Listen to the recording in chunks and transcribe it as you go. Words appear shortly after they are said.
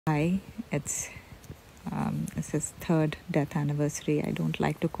Hi, it's his third death anniversary. I don't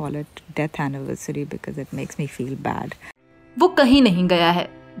like to call it death anniversary because it makes me feel bad. वो कहीं नहीं गया है,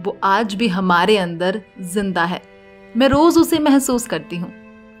 वो आज भी हमारे अंदर जिंदा है। मैं रोज उसे महसूस करती हूँ।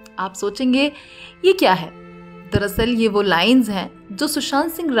 आप सोचेंगे ये क्या है? दरअसल ये वो लाइंस हैं जो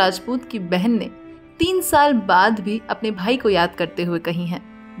सुशांत सिंह राजपूत की बहन ने 3 साल बाद भी अपने भाई को याद करते हुए कही हैं।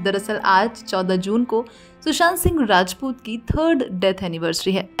 दरअसल आज 14 जून को सुशांत सिंह राजपूत की 3rd डेथ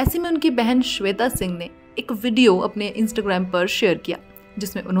एनिवर्सरी है। ऐसे में उनकी बहन श्वेता सिंह ने एक वीडियो अपने इंस्टाग्राम पर शेयर किया,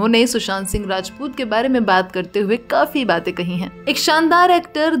 जिसमें उन्होंने सुशांत सिंह राजपूत के बारे में बात करते हुए काफी बातें कही हैं। एक शानदार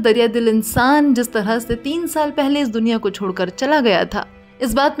एक्टर, दरिया दिल इंसान जिस तरह से 3 साल पहले इस दुनिया को छोड़कर चला गया था,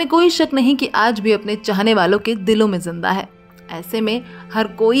 इस बात में कोई शक नहीं कि आज भी अपने चाहने वालों के दिलों में जिंदा है। ऐसे में हर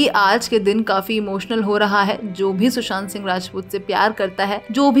कोई आज के दिन काफी इमोशनल हो रहा है। जो भी सुशांत सिंह राजपूत से प्यार करता है,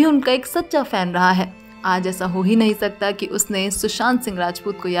 जो भी उनका एक सच्चा फैन रहा है, आज ऐसा हो ही नहीं सकता कि उसने सुशांत सिंह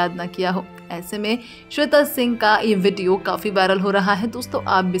राजपूत को याद ना किया हो। ऐसे में श्वेता सिंह का ये वीडियो काफी वायरल हो रहा है। दोस्तों,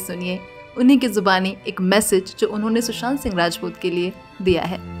 आप भी सुनिए उन्हीं की जुबानी एक मैसेज जो उन्होंने सुशांत सिंह राजपूत के लिए दिया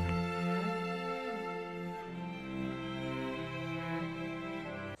है।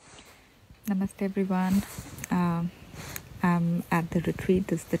 Namaste everyone. I'm at the retreat.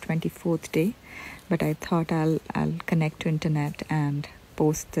 This is the 24th day, but I thought I'll connect to internet and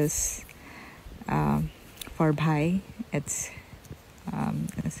post this for Bhai. It's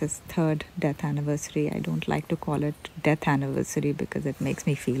his 3rd death anniversary. I don't like to call it death anniversary because it makes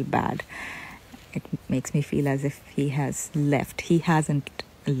me feel bad. It makes me feel as if he has left. He hasn't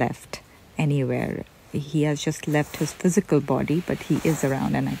left anywhere. He has just left his physical body, but he is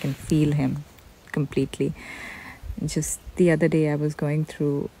around and I can feel him completely. Just the other day I was going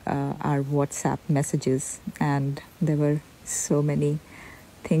through our WhatsApp messages and there were so many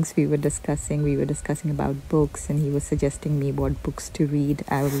things we were discussing. We were discussing about books and he was suggesting me what books to read.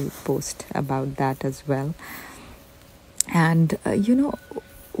 I will post about that as well. And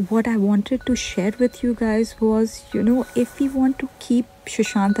what I wanted to share with you guys was, if we want to keep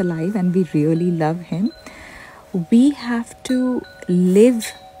Sushant alive and we really love him, we have to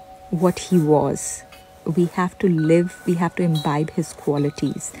live what he was. We have to live, we have to imbibe his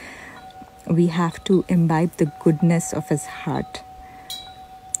qualities. We have to imbibe the goodness of his heart.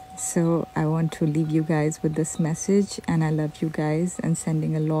 So I want to leave you guys with this message, and I love you guys and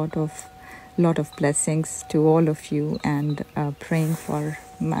sending a lot of blessings to all of you and praying for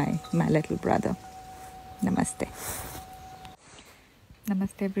my little brother. Namaste.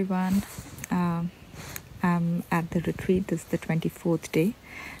 Namaste everyone. I'm at the retreat. This is the 24th day,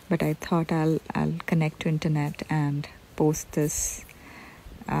 but I thought I'll connect to internet and post this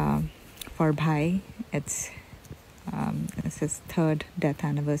for Bhai. It's his 3rd death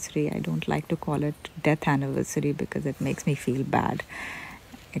anniversary. I don't like to call it death anniversary because it makes me feel bad.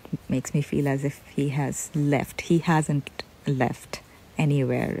 It makes me feel as if he has left. He hasn't left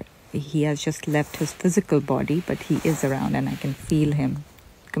anywhere. He has just left his physical body, but he is around and I can feel him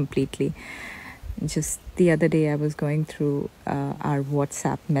completely. Just the other day I was going through our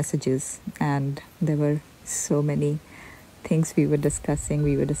WhatsApp messages and there were so many things we were discussing.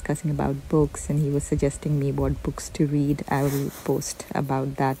 We were discussing about books and he was suggesting me what books to read. I will post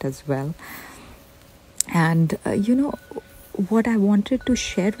about that as well. And what I wanted to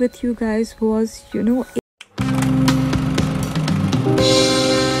share with you guys was,